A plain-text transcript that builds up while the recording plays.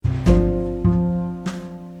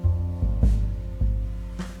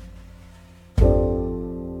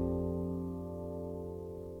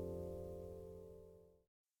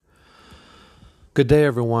Good day,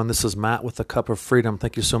 everyone. This is Matt with the Cup of Freedom.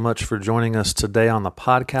 Thank you so much for joining us today on the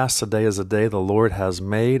podcast. Today is a day the Lord has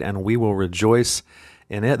made, and we will rejoice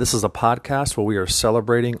in it. This is a podcast where we are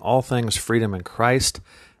celebrating all things freedom in Christ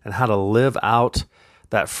and how to live out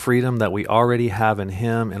that freedom that we already have in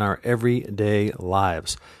Him in our everyday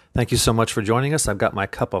lives. Thank you so much for joining us. I've got my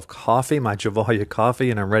cup of coffee, my Gevalia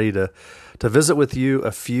coffee, and I'm ready to visit with you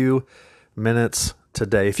a few minutes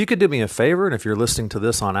today. If you could do me a favor, and if you're listening to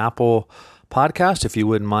this on Apple Podcast, if you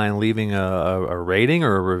wouldn't mind leaving a rating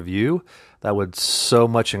or a review, that would so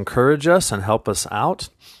much encourage us and help us out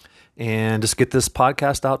and just get this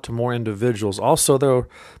podcast out to more individuals. Also, though,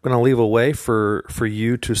 I'm going to leave a way for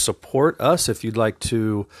you to support us if you'd like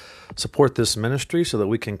to support this ministry so that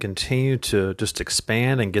we can continue to just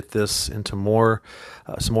expand and get this into more,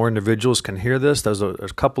 some more individuals can hear this. There's a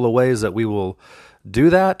couple of ways that we will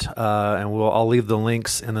do that, and I'll leave the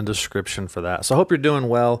links in the description for that. So I hope you're doing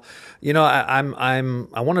well. You know, I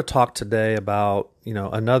want to talk today about,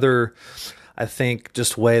 another, I think,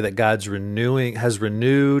 just way that God's has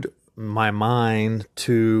renewed my mind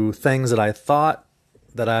to things that I thought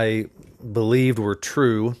that I believed were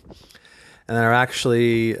true, and that are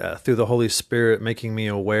actually through the Holy Spirit making me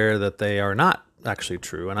aware that they are not actually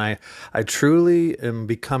true. And I truly am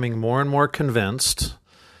becoming more and more convinced,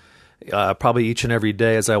 probably each and every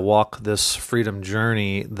day as I walk this freedom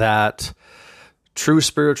journey, that true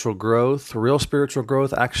spiritual growth, real spiritual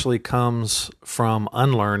growth, actually comes from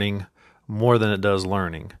unlearning more than it does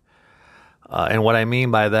learning. And what I mean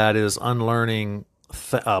by that is unlearning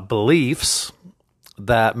beliefs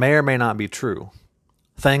that may or may not be true.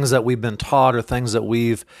 Things that we've been taught or things that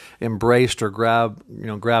we've embraced or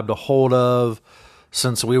grabbed a hold of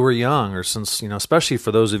since we were young, or since, especially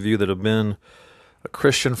for those of you that have been a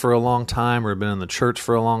Christian for a long time or been in the church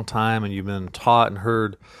for a long time, and you've been taught and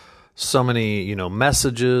heard so many,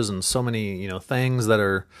 messages and so many, things that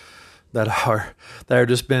are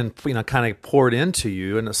just been, kind of poured into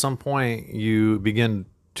you. And at some point you begin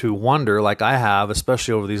to wonder, like I have,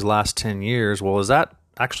 especially over these last 10 years, well, is that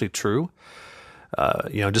actually true?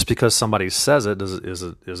 Just because somebody says it, is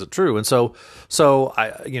it true? And so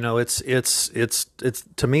I, it's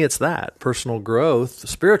to me, it's that personal growth,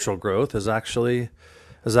 spiritual growth is actually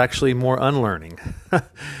more unlearning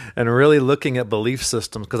and really looking at belief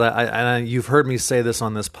systems. Because you've heard me say this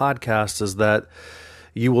on this podcast, is that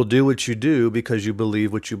you will do what you do because you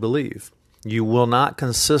believe what you believe. You will not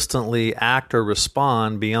consistently act or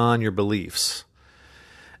respond beyond your beliefs.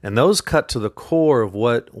 And those cut to the core of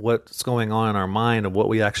what's going on in our mind, of what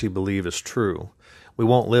we actually believe is true. We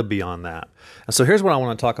won't live beyond that. And so here's what I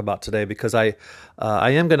want to talk about today, because I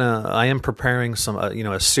am preparing some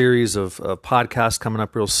a series of podcasts coming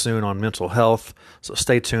up real soon on mental health. So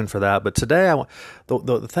stay tuned for that. But today,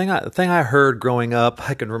 the thing I heard growing up,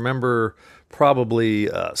 I can remember probably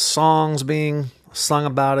songs being sung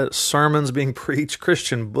about it, sermons being preached,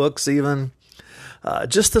 Christian books even.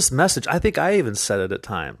 Just this message, I think I even said it at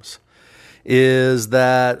times, is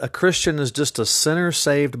that a Christian is just a sinner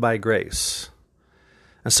saved by grace.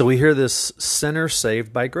 And so we hear this sinner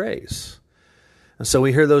saved by grace. And so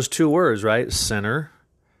we hear those two words, right? Sinner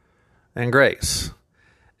and grace.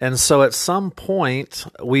 And so at some point,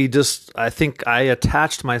 I think I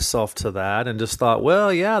attached myself to that and just thought,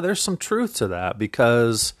 well, yeah, there's some truth to that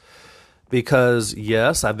because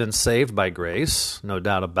yes, I've been saved by grace, no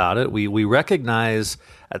doubt about it. We recognize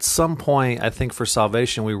at some point, I think for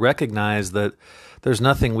salvation, we recognize that there's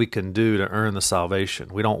nothing we can do to earn the salvation.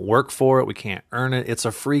 We don't work for it. We can't earn it. It's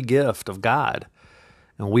a free gift of God.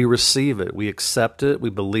 And we receive it. We accept it.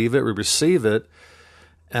 We believe it. We receive it.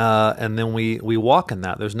 And then we walk in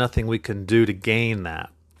that. There's nothing we can do to gain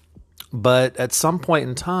that. But at some point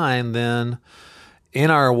in time, then,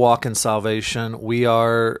 in our walk in salvation,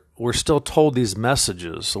 we're still told these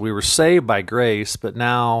messages. So we were saved by grace, but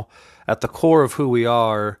now at the core of who we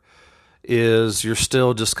are is you're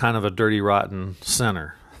still just kind of a dirty, rotten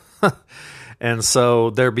sinner. And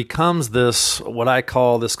so there becomes this, what I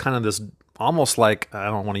call this kind of this, almost like, I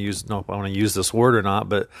don't want to use, know if I want to use this word or not,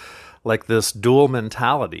 but like this dual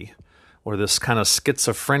mentality, or this kind of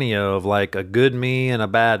schizophrenia of like a good me and a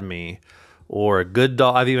bad me, or a good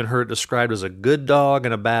dog. I've even heard it described as a good dog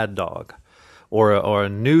and a bad dog, or a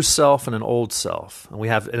new self and an old self.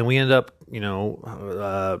 And we end up,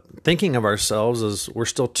 thinking of ourselves as we're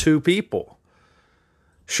still two people.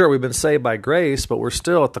 Sure, we've been saved by grace, but we're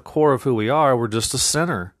still at the core of who we are. We're just a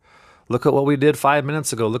sinner. Look at what we did 5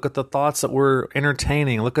 minutes ago. Look at the thoughts that we're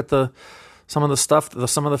entertaining. Look at some of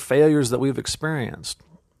the failures that we've experienced.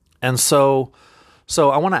 And so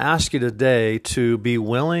I want to ask you today to be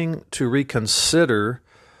willing to reconsider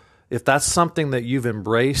if that's something that you've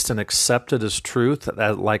embraced and accepted as truth,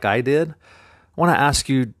 like I did, I want to ask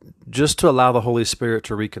you just to allow the Holy Spirit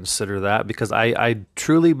to reconsider that, because I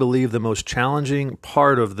truly believe the most challenging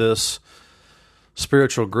part of this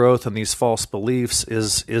spiritual growth and these false beliefs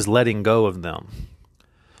is letting go of them.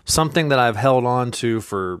 Something that I've held on to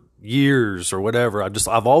for years or whatever.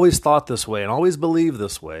 I've always thought this way and always believed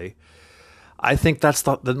this way. I think that's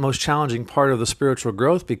the most challenging part of the spiritual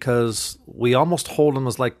growth, because we almost hold them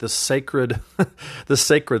as like this sacred, this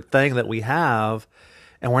sacred thing that we have,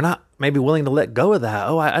 and we're not maybe willing to let go of that.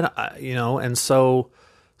 And so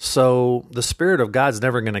the Spirit of God's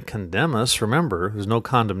never going to condemn us. Remember, there's no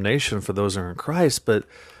condemnation for those who are in Christ. But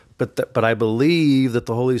I believe that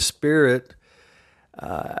the Holy Spirit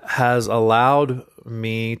has allowed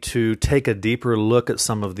me to take a deeper look at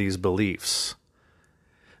some of these beliefs.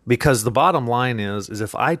 Because the bottom line is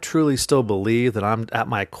if I truly still believe that I'm at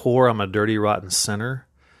my core, I'm a dirty, rotten sinner,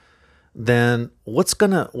 then what's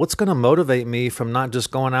gonna motivate me from not just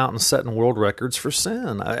going out and setting world records for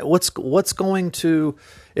sin? What's going to,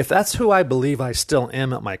 if that's who I believe I still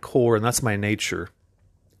am at my core and that's my nature,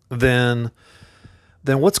 then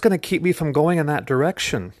what's going to keep me from going in that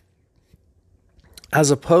direction? As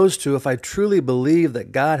opposed to if I truly believe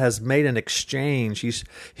that God has made an exchange,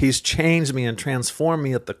 He's changed me and transformed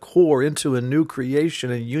me at the core into a new creation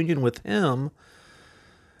in union with Him,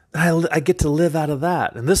 I get to live out of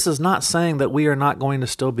that. And this is not saying that we are not going to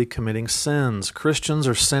still be committing sins. Christians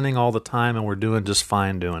are sinning all the time, and we're doing just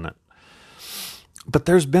fine doing it. But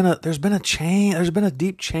there's been a change. There's been a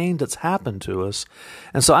deep change that's happened to us,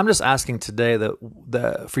 and so I'm just asking today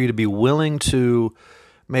that for you to be willing to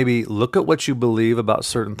maybe look at what you believe about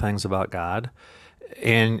certain things about God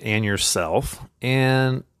and yourself,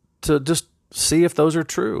 and to just see if those are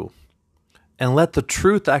true, and let the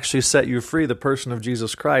truth actually set you free, the person of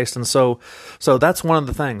Jesus Christ. And so that's one of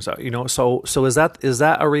the things, so is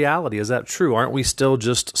that a reality? Is that true? Aren't we still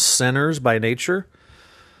just sinners by nature?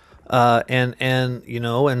 And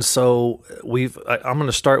so I'm going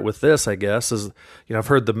to start with this, I guess, is, I've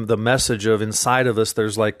heard the message of inside of us,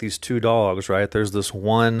 there's like these two dogs, right? There's this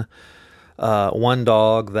one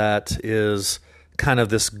dog that is kind of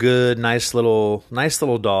this good, nice little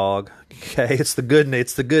dog. Okay. It's the good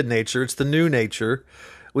nature. It's the new nature.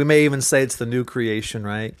 We may even say it's the new creation,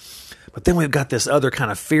 right? But then we've got this other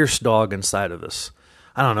kind of fierce dog inside of us.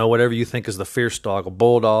 I don't know, whatever you think is the fierce dog, a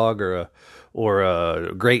bulldog or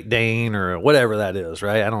a Great Dane or whatever that is,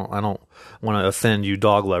 right? I don't want to offend you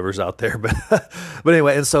dog lovers out there, but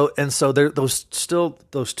anyway, and so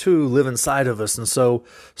those two live inside of us, and so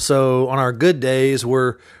on our good days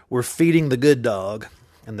we're feeding the good dog,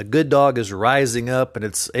 and the good dog is rising up, and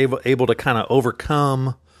it's able to kind of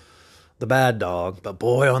overcome the bad dog. But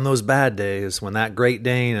boy, on those bad days when that Great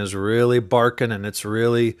Dane is really barking and it's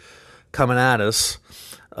really coming at us,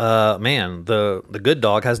 the good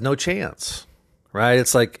dog has no chance, right?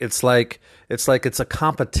 It's like it's a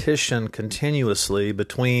competition continuously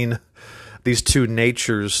between these two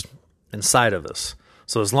natures inside of us.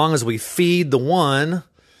 So as long as we feed the one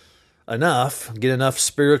enough, get enough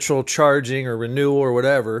spiritual charging or renewal or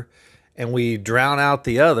whatever, and we drown out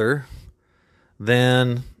the other,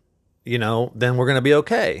 then we're going to be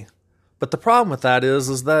okay. But the problem with that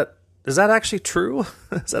is that actually true?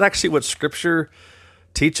 Is that actually what Scripture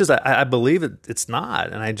teaches? I believe it's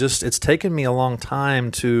not, and it's taken me a long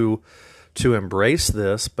time to embrace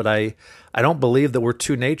this, but I don't believe that we're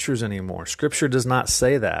two natures anymore. Scripture does not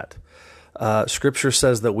say that. Scripture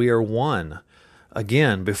says that we are one.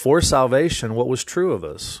 Again, before salvation, what was true of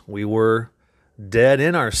us? We were dead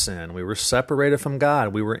in our sin. We were separated from God.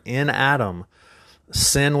 We were in Adam.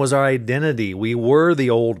 Sin was our identity. We were the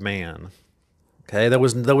old man. Okay, there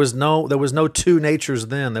was no two natures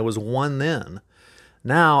then. There was one then.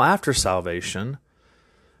 Now, after salvation,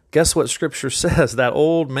 guess what Scripture says? That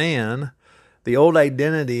old man, the old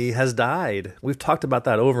identity has died. We've talked about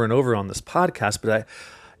that over and over on this podcast, but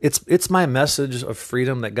it's my message of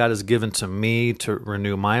freedom that God has given to me to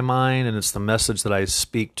renew my mind, and it's the message that I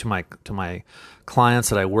speak to my clients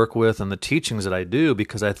that I work with and the teachings that I do,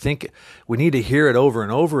 because I think we need to hear it over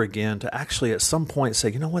and over again to actually at some point say,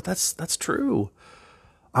 you know what, that's true.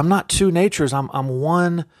 I'm not two natures. I'm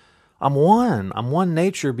one. I'm one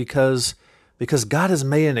nature because God has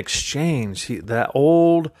made an exchange. That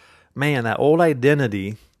old man, that old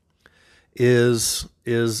identity is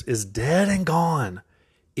dead and gone.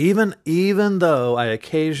 Even though I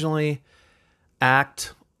occasionally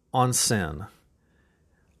act on sin,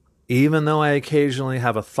 even though I occasionally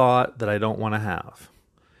have a thought that I don't want to have,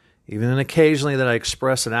 even occasionally that I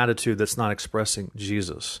express an attitude that's not expressing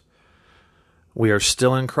Jesus, we are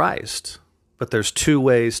still in Christ. but there's two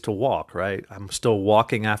ways to walk, right? I'm still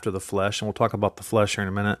walking after the flesh, and we'll talk about the flesh here in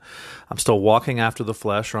a minute. I'm still walking after the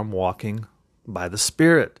flesh, or I'm walking by the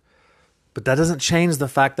Spirit. But that doesn't change the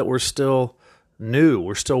fact that we're still new.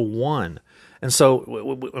 We're still one. And so,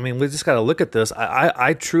 we just got to look at this.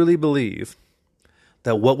 I truly believe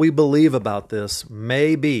that what we believe about this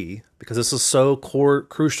may be, because this is so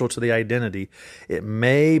crucial to the identity, it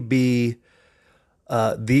may be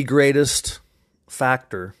the greatest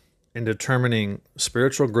factor in determining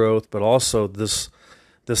spiritual growth, but also this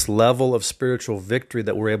level of spiritual victory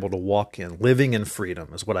that we're able to walk in. Living in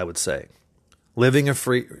freedom is what I would say. Living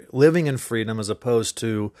in freedom, as opposed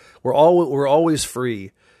to we're always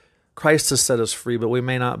free. Christ has set us free, but we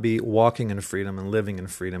may not be walking in freedom and living in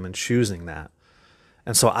freedom and choosing that.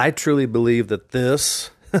 And so I truly believe that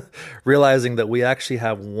this, realizing that we actually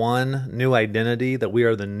have one new identity, that we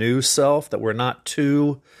are the new self, that we're not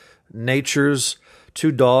two natures,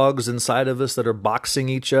 two dogs inside of us that are boxing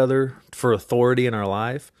each other for authority in our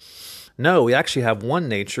life. No, we actually have one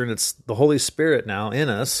nature, and it's the Holy Spirit now in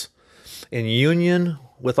us, in union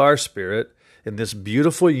with our spirit, in this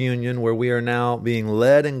beautiful union where we are now being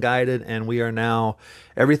led and guided, and we are now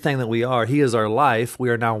everything that we are. He is our life. We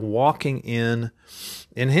are now walking in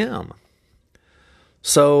Him.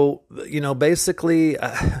 So, basically,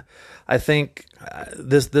 I think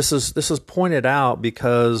this is pointed out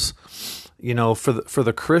because, for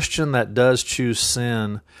the Christian that does choose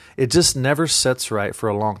sin, it just never sits right for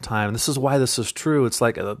a long time. And this is why this is true. It's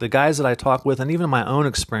like the guys that I talk with, and even my own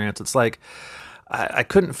experience, it's like I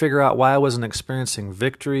couldn't figure out why I wasn't experiencing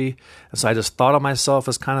victory. And so I just thought of myself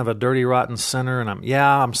as kind of a dirty, rotten sinner. And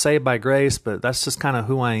I'm saved by grace, but that's just kind of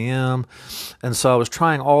who I am. And so I was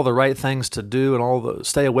trying all the right things to do and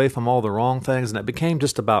stay away from all the wrong things. And it became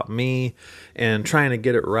just about me and trying to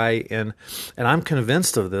get it right. And I'm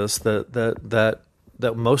convinced of this, that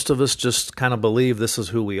most of us just kind of believe this is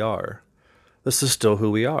who we are. This is still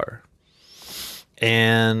who we are.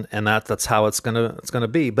 And that's how it's gonna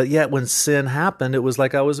be. But yet when sin happened, it was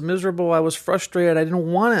like I was miserable, I was frustrated, I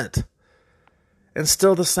didn't want it. And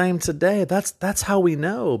still the same today. That's how we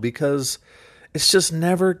know, because it's just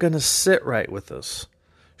never gonna sit right with us.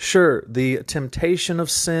 Sure, the temptation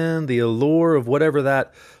of sin, the allure of whatever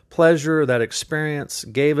that pleasure, that experience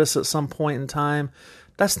gave us at some point in time,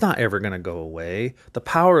 that's not ever gonna go away. The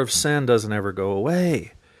power of sin doesn't ever go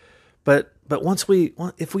away. But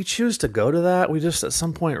if we choose to go to that, we just at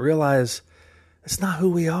some point realize it's not who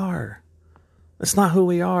we are. It's not who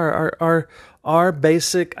we are. Our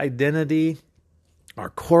basic identity, our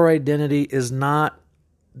core identity is not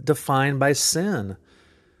defined by sin.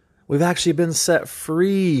 We've actually been set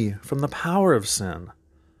free from the power of sin.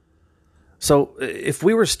 So if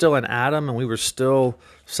we were still in Adam and we were still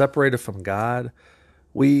separated from God,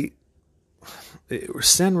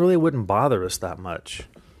 sin really wouldn't bother us that much.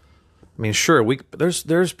 I mean, sure,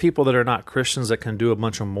 there's people that are not Christians that can do a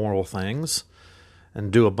bunch of moral things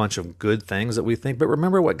and do a bunch of good things that we think. But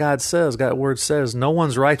remember what God says. God's word says, no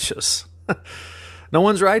one's righteous. No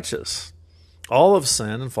one's righteous. All have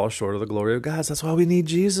sinned and fall short of the glory of God. That's why we need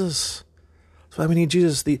Jesus. That's why we need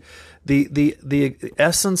Jesus. The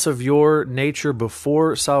essence of your nature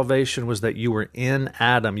before salvation was that you were in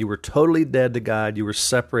Adam. You were totally dead to God. You were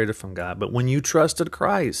separated from God. But when you trusted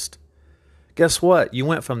Christ, guess what? You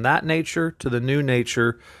went from that nature to the new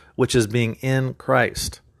nature, which is being in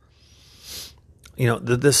Christ.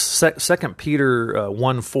 This 2 Peter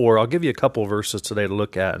 1:4, I'll give you a couple verses today to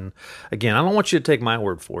look at. And again, I don't want you to take my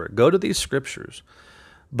word for it. Go to these scriptures.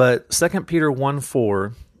 But 2 Peter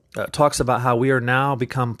 1:4 talks about how we are now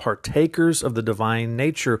become partakers of the divine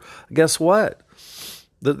nature. Guess what?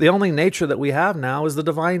 The only nature that we have now is the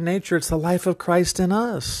divine nature. It's the life of Christ in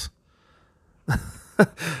us.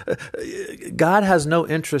 God has no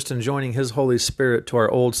interest in joining His Holy Spirit to our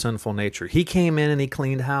old sinful nature. He came in and He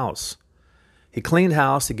cleaned house. He cleaned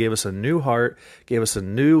house. He gave us a new heart, gave us a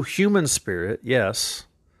new human spirit, yes,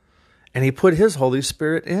 and He put His Holy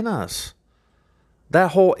Spirit in us.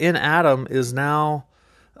 That whole in Adam is now,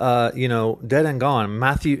 dead and gone. In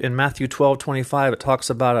Matthew 12:25, it talks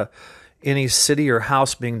about any city or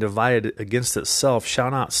house being divided against itself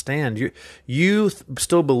shall not stand. You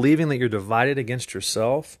still believing that you're divided against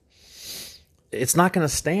yourself, it's not going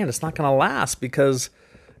to stand. It's not going to last, because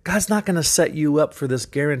God's not going to set you up for this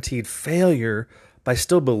guaranteed failure by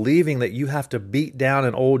still believing that you have to beat down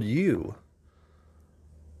an old you.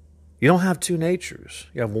 You don't have two natures.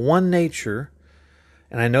 You have one nature.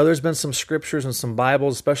 And I know there's been some scriptures and some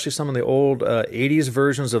Bibles, especially some of the old 80s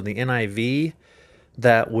versions of the NIV,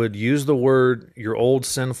 that would use the word your old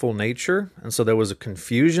sinful nature. And so there was a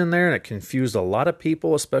confusion there, and it confused a lot of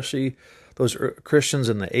people, especially Christians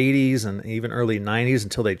in the 80s and even early 90s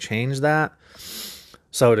until they changed that.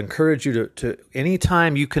 So I would encourage you to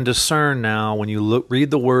anytime you can discern now when you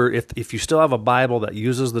read the word, if you still have a Bible that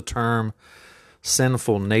uses the term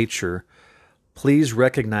sinful nature, please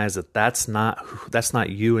recognize that that's not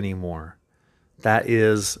you anymore. That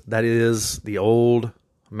is the old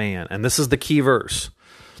man. And this is the key verse.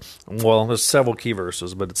 Well, there's several key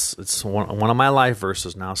verses, but it's one of my life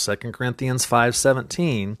verses now, 2 Corinthians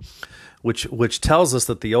 5:17, which tells us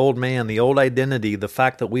that the old man, the old identity, the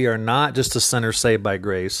fact that we are not just a sinner saved by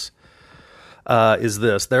grace, is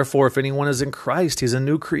this. Therefore, if anyone is in Christ, he's a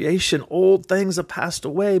new creation. Old things have passed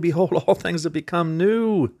away. Behold, all things have become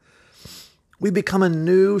new. We become a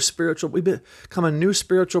new spiritual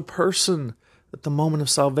person at the moment of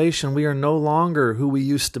salvation. We are no longer who we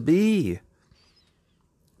used to be.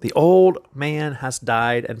 The old man has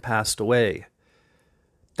died and passed away.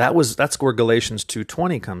 That's where Galatians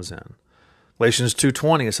 2:20 comes in. Galatians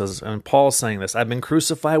 2:20, it says, and Paul's saying this, I've been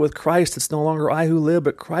crucified with Christ. It's no longer I who live,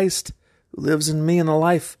 but Christ who lives in me. In the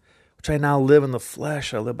life which I now live in the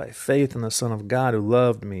flesh, I live by faith in the Son of God who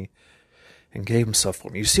loved me and gave himself for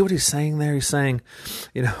me. You see what he's saying there? He's saying,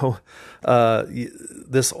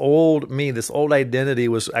 this old me, this old identity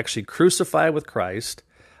was actually crucified with Christ.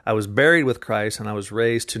 I was buried with Christ, and I was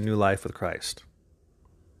raised to new life with Christ.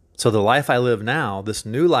 So the life I live now, this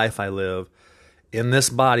new life I live, in this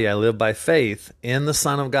body I live by faith in the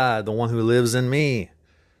Son of God, the one who lives in me,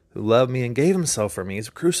 who loved me and gave himself for me. He's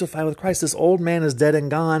crucified with Christ. This old man is dead and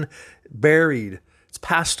gone, buried. It's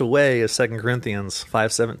passed away, as 2 Corinthians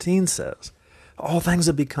 5:17 says. All things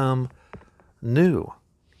have become new.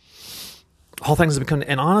 All things have become,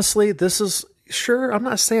 and honestly, sure, I'm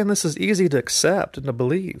not saying this is easy to accept and to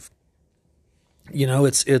believe.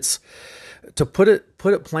 It's to put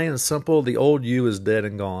it plain and simple, the old you is dead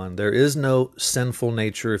and gone. There is no sinful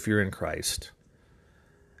nature if you're in Christ.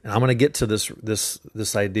 And I'm going to get to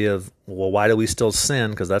this idea of, well, why do we still sin?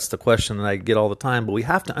 Because that's the question that I get all the time. But we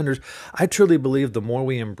have to I truly believe the more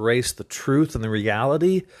we embrace the truth and the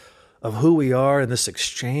reality of who we are and this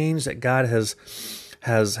exchange that God has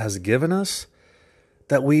given us,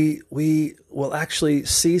 that we will actually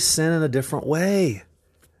see sin in a different way.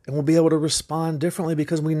 And we'll be able to respond differently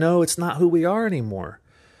because we know it's not who we are anymore.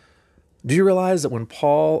 Do you realize that when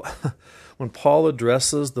Paul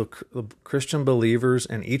addresses the Christian believers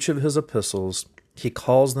in each of his epistles, he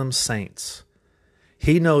calls them saints.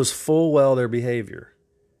 He knows full well their behavior.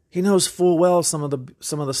 He knows full well some of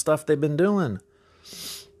the stuff they've been doing,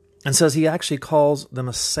 and says he actually calls them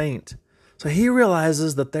a saint. So he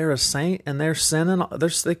realizes that they're a saint and they're sinning.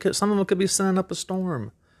 Some of them could be sinning up a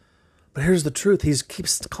storm. But here's the truth. He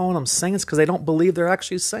keeps calling them saints because they don't believe they're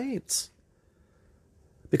actually saints.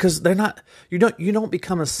 Because they're not. You don't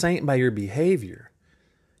become a saint by your behavior.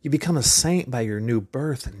 You become a saint by your new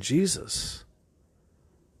birth in Jesus.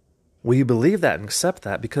 Will you believe that and accept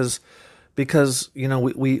that? Because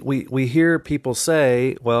we hear people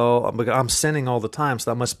say, well, I'm sinning all the time,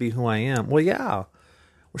 so that must be who I am. Well, yeah,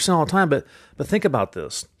 we're sinning all the time, but think about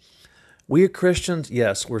this. We Christians,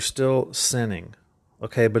 yes, we're still sinning.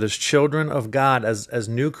 Okay, but as children of God, as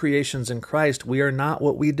new creations in Christ, we are not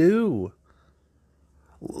what we do.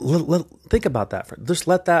 Think about that. Just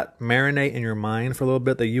let that marinate in your mind for a little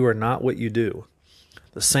bit, that you are not what you do.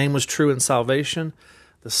 The same was true in salvation.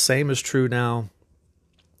 The same is true now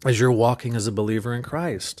as you're walking as a believer in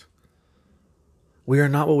Christ. We are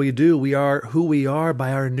not what we do. We are who we are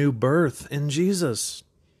by our new birth in Jesus.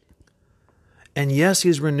 And yes,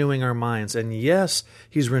 he's renewing our minds. And yes,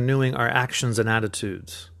 he's renewing our actions and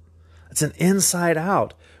attitudes. It's an inside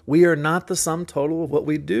out. We are not the sum total of what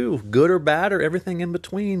we do, good or bad or everything in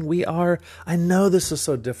between. We are, I know this is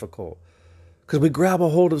so difficult because we grab a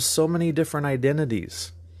hold of so many different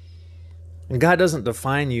identities. And God doesn't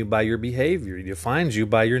define you by your behavior. He defines you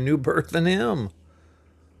by your new birth in him.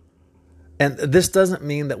 And this doesn't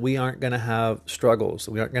mean that we aren't going to have struggles.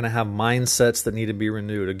 We aren't going to have mindsets that need to be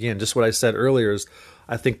renewed. Again, just what I said earlier is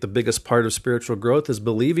I think the biggest part of spiritual growth is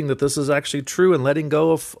believing that this is actually true and letting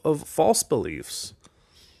go of false beliefs.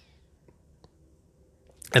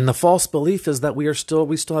 And the false belief is that we still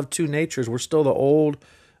have two natures. We're still the old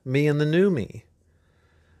me and the new me.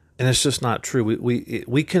 And it's just not true.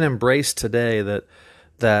 We can embrace today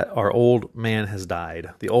that our old man has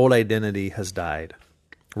died. The old identity has died.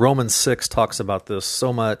 Romans 6 talks about this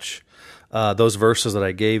so much. Those verses that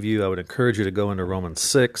I gave you, I would encourage you to go into Romans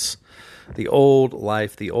 6. The old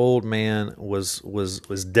life, the old man was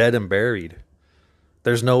dead and buried.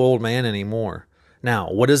 There's no old man anymore.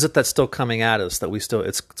 Now, what is it that's still coming at us that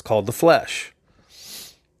it's called the flesh.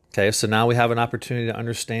 Okay, so now we have an opportunity to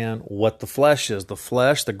understand what the flesh is. The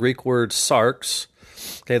flesh, the Greek word sarx.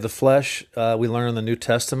 Okay, the flesh we learn in the New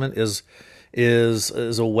Testament is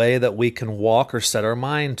a way that we can walk or set our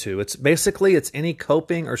mind to. It's any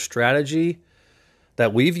coping or strategy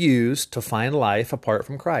that we've used to find life apart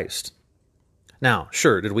from Christ. Now,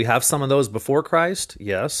 sure, did we have some of those before Christ?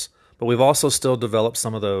 Yes, but we've also still developed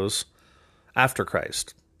some of those after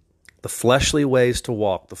Christ. The fleshly ways to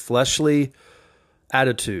walk, the fleshly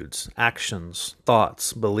attitudes, actions,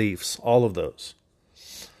 thoughts, beliefs, all of those.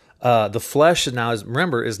 The flesh now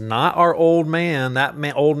is not our old man.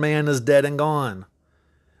 Old man is dead and gone.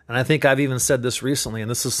 And I think I've even said this recently, and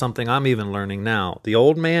this is something I'm even learning now. The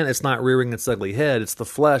old man, it's not rearing its ugly head. It's the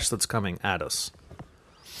flesh that's coming at us.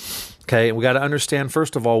 Okay, we got to understand,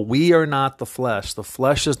 first of all, we are not the flesh. The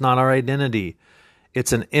flesh is not our identity.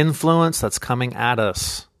 It's an influence that's coming at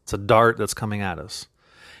us. It's a dart that's coming at us.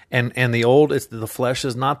 And the flesh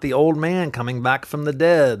is not the old man coming back from the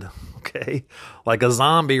dead, okay? Like a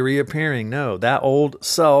zombie reappearing. No, that old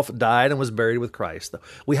self died and was buried with Christ.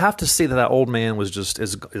 We have to see that old man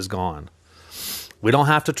is gone. We don't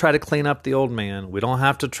have to try to clean up the old man. We don't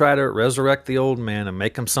have to try to resurrect the old man and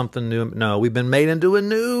make him something new. No, we've been made into a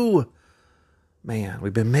new man.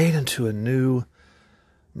 We've been made into a new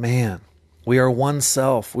man. We are one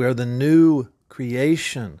self. We are the new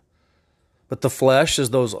creation. But the flesh is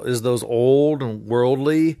those old and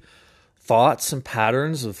worldly thoughts and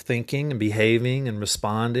patterns of thinking and behaving and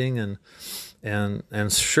responding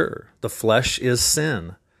and sure, the flesh is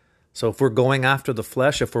sin. So if we're going after the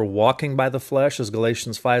flesh, if we're walking by the flesh, as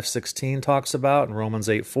Galatians 5:16 talks about and Romans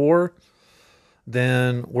 8:4,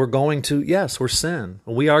 then we're sin.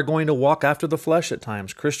 We are going to walk after the flesh at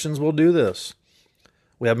times. Christians will do this.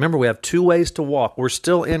 We have two ways to walk. We're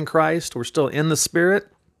still in Christ. We're still in the Spirit.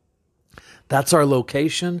 That's our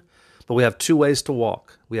location, but we have two ways to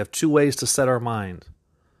walk. We have two ways to set our mind.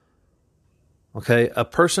 Okay, a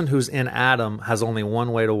person who's in Adam has only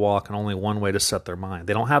one way to walk and only one way to set their mind.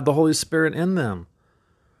 They don't have the Holy Spirit in them.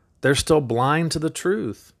 They're still blind to the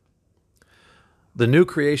truth. The new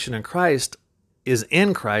creation in Christ is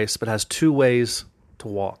in Christ, but has two ways to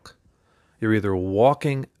walk. You're either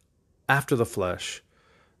walking after the flesh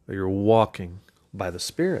or you're walking by the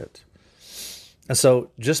Spirit. And so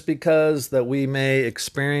just because that we may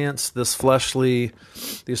experience these fleshly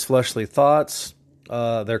thoughts,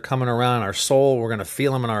 they're coming around our soul, we're going to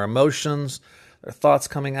feel them in our emotions, their thoughts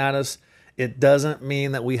coming at us, it doesn't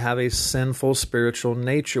mean that we have a sinful spiritual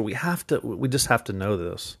nature. We just have to know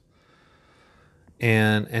this.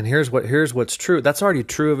 And here's what's true. That's already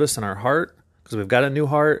true of us in our heart, because we've got a new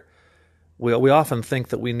heart. We often think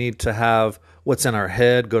that we need to have what's in our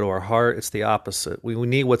head go to our heart. It's the opposite. We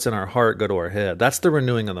need what's in our heart go to our head. That's the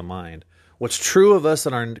renewing of the mind. What's true of us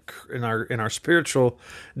in our spiritual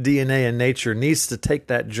DNA and nature needs to take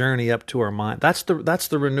that journey up to our mind. That's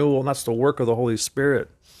the renewal, and that's the work of the Holy Spirit.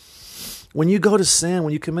 When you go to sin,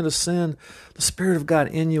 when you commit a sin, the Spirit of God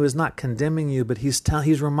in you is not condemning you, but He's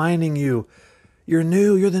reminding you, you're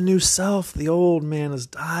new. You're the new self. The old man has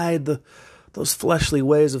died. Those fleshly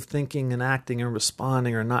ways of thinking and acting and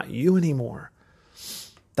responding are not you anymore.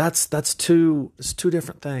 It's two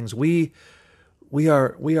different things. We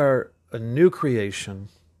are a new creation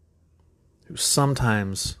who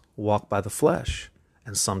sometimes walk by the flesh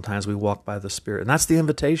and sometimes we walk by the Spirit. And that's the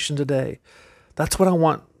invitation today. That's what I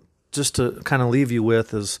want just to kind of leave you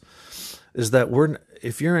with is that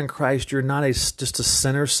if you're in Christ, you're not just a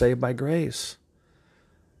sinner saved by grace.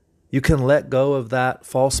 You can let go of that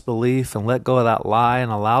false belief and let go of that lie and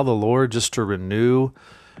allow the Lord just to renew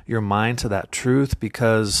your mind to that truth,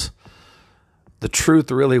 because the truth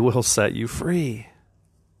really will set you free.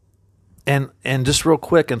 And just real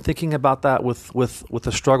quick, and thinking about that with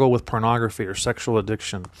the struggle with pornography or sexual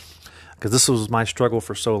addiction, because this was my struggle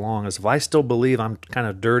for so long, is if I still believe I'm kind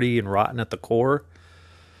of dirty and rotten at the core,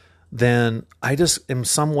 then in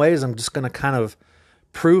some ways, I'm just going to kind of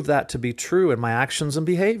prove that to be true in my actions and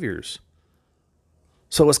behaviors.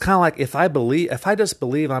 So it's kind of like if I just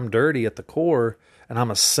believe I'm dirty at the core and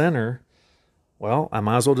I'm a sinner, well, I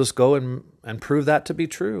might as well just go and prove that to be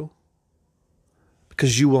true.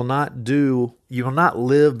 Because you will not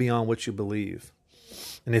live beyond what you believe.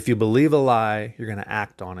 And if you believe a lie, you're going to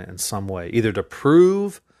act on it in some way, either to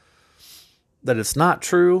prove that it's not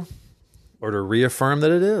true or to reaffirm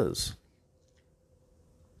that it is.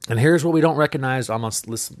 And here's what we don't recognize.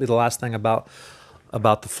 This will be the last thing about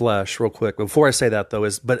the flesh real quick. Before I say that, though,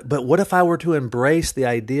 but what if I were to embrace the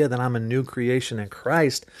idea that I'm a new creation in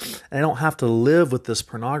Christ and I don't have to live with this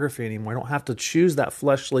pornography anymore? I don't have to choose that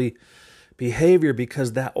fleshly behavior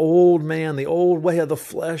because that old man, the old way of the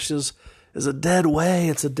flesh is is a dead way.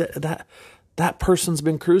 It's that person's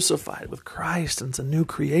been crucified with Christ, and it's a new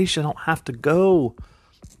creation. I don't have to go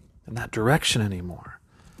in that direction anymore.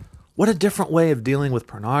 What a different way of dealing with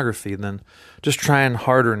pornography than just trying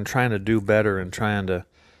harder and trying to do better and trying to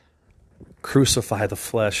crucify the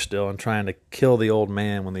flesh still and trying to kill the old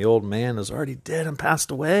man when the old man is already dead and passed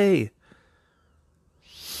away.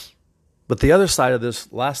 But the other side of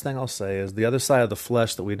this, last thing I'll say, is the other side of the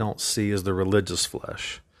flesh that we don't see is the religious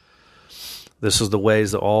flesh. This is the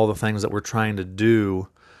ways that all the things that we're trying to do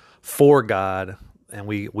for God, and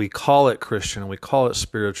we call it Christian, we call it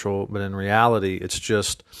spiritual, but in reality, it's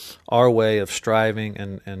just our way of striving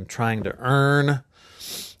and trying to earn,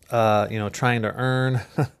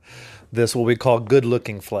 this what we call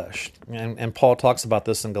good-looking flesh. And Paul talks about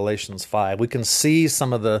this in Galatians 5. We can see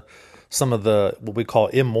some of the what we call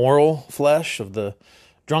immoral flesh of the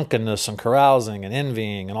drunkenness and carousing and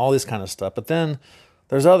envying and all this kind of stuff. But then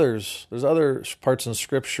there's other parts in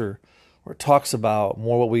Scripture where it talks about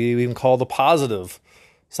more what we even call the positive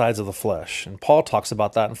sides of the flesh. And Paul talks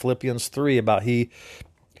about that in Philippians 3 about he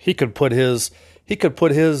could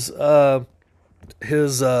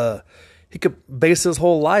base his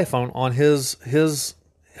whole life on his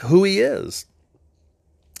who he is.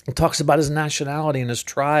 He talks about his nationality and his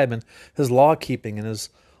tribe and his law keeping and his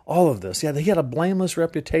all of this. Yeah, he had a blameless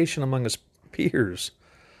reputation among his peers.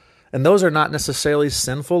 And those are not necessarily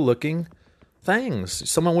sinful looking things.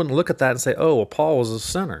 Someone wouldn't look at that and say, "Oh, well, Paul was a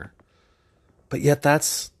sinner." But yet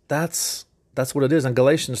that's what it is. And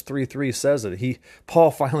Galatians 3:3 says it. Paul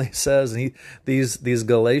finally says, and these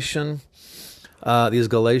Galatian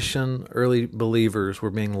early believers were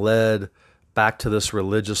being led back to this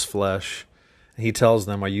religious flesh. He tells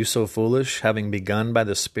them, "Are you so foolish? Having begun by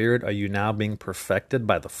the Spirit, are you now being perfected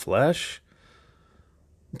by the flesh?"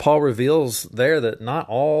 Paul reveals there that not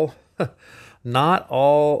all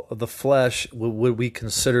of the flesh would we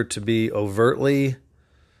consider to be overtly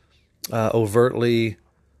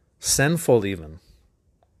sinful even.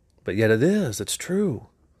 But yet it is. It's true.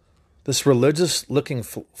 This religious-looking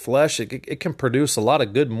flesh, it can produce a lot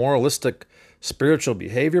of good moralistic spiritual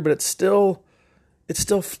behavior, but it's still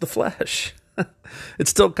the flesh.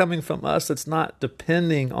 It's still coming from us. It's not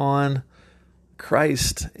depending on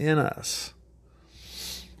Christ in us.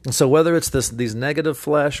 And so whether it's these negative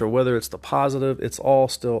flesh or whether it's the positive, it's all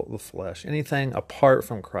still the flesh. Anything apart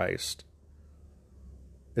from Christ.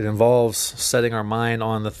 It involves setting our mind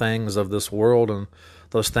on the things of this world and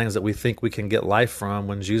those things that we think we can get life from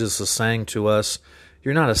when Jesus is saying to us,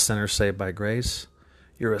 "You're not a sinner saved by grace.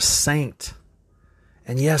 You're a saint.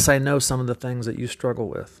 And yes, I know some of the things that you struggle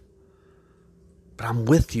with. But I'm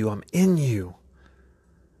with you. I'm in you.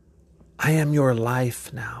 I am your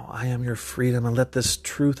life now. I am your freedom. And let this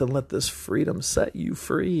truth and let this freedom set you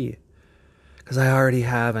free. Because I already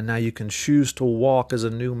have, and now you can choose to walk as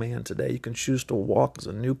a new man today. You can choose to walk as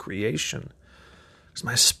a new creation. Because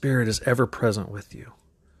my Spirit is ever present with you."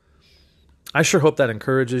 I sure hope that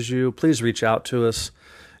encourages you. Please reach out to us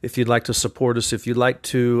if you'd like to support us. If you'd like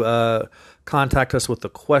to contact us with a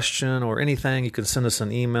question or anything, you can send us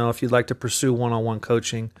an email. If you'd like to pursue one-on-one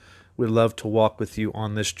coaching, we'd love to walk with you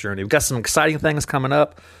on this journey. We've got some exciting things coming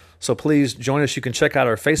up, so please join us. You can check out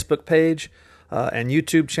our Facebook page and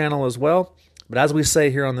YouTube channel as well. But as we say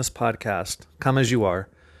here on this podcast, come as you are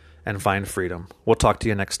and find freedom. We'll talk to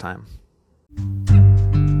you next time.